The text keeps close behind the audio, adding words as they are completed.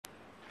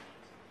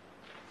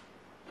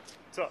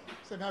What's up?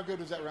 Sam, how good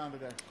was that round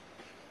today?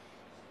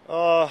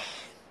 I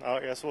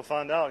guess we'll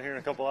find out here in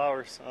a couple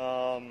hours.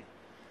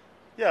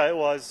 Yeah, it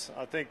was.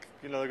 I think,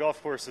 the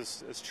golf course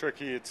is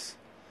tricky. It's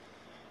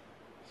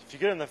if you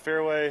get in the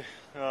fairway,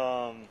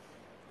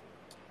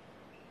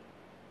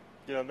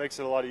 it makes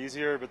it a lot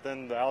easier, but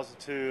then the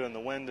altitude and the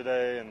wind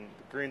today and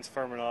the greens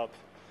firming up,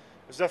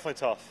 it was definitely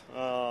tough.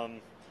 So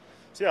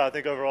yeah, I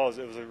think overall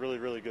it was a really,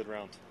 really good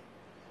round.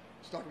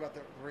 Let's talk about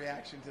the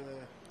reaction to the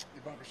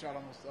bunker shot,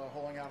 almost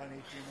holing out on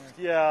 18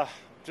 there.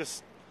 Yeah,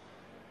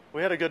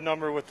 we had a good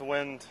number with the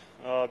wind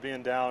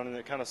being down, and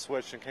it kind of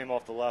switched and came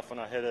off the left when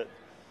I hit it.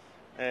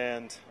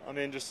 And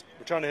we're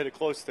trying to hit it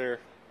close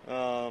there.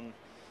 So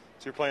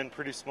you're playing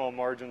pretty small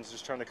margins,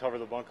 just trying to cover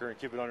the bunker and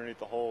keep it underneath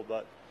the hole.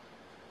 But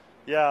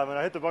yeah,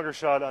 I hit the bunker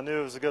shot. I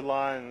knew it was a good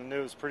line. I knew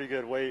it was pretty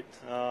good weight.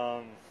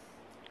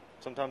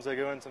 Sometimes they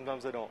go in,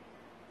 sometimes they don't.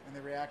 And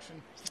the reaction?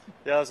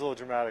 Yeah, it was a little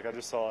dramatic. I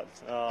just saw it.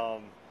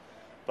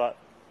 But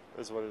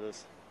it is what it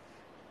is.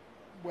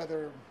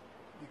 Whether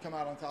you come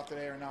out on top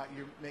today or not,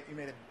 you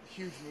made a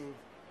huge move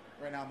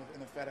right now in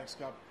the FedEx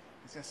Cup.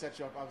 It's going to set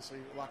you up, obviously,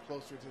 a lot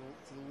closer to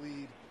the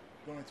lead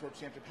going into Tour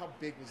Championship. How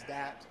big was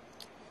that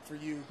for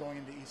you going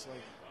into East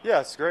Lake? Yeah,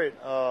 it's great.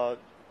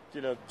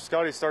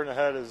 Scotty starting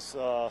ahead is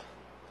I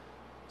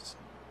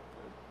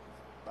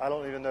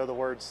don't even know the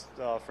words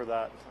for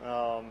that.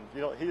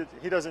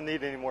 He doesn't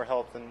need any more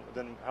help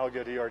than how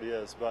good he already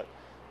is. But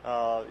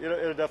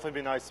it'll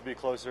definitely be nice to be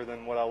closer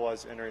than what I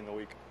was entering the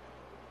week.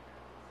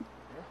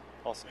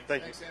 Awesome.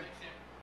 Thank you. Sam.